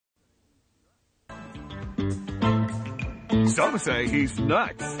Some say he's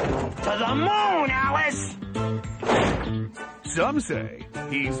nuts. To the moon, Alice! Some say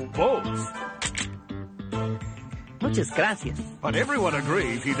he's both. Muchas gracias. But everyone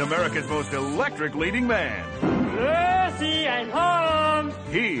agrees he's America's most electric leading man. Mercy, I'm home!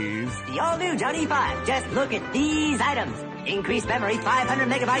 He's The all-new Johnny 5. Just look at these items. Increased memory, 500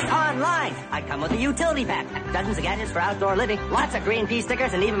 megabytes online. I come with a utility pack. Dozens of gadgets for outdoor living. Lots of green pea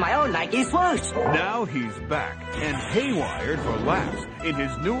stickers and even my own Nike swoosh. Now he's back and haywired for laughs in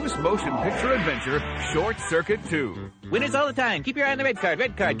his newest motion picture adventure, Short Circuit 2. Winners all the time. Keep your eye on the red card.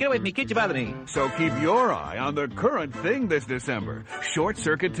 Red card. Get away from me. Kid, you bother me. So keep your eye on the current thing this December, Short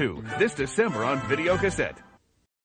Circuit 2, this December on video cassette.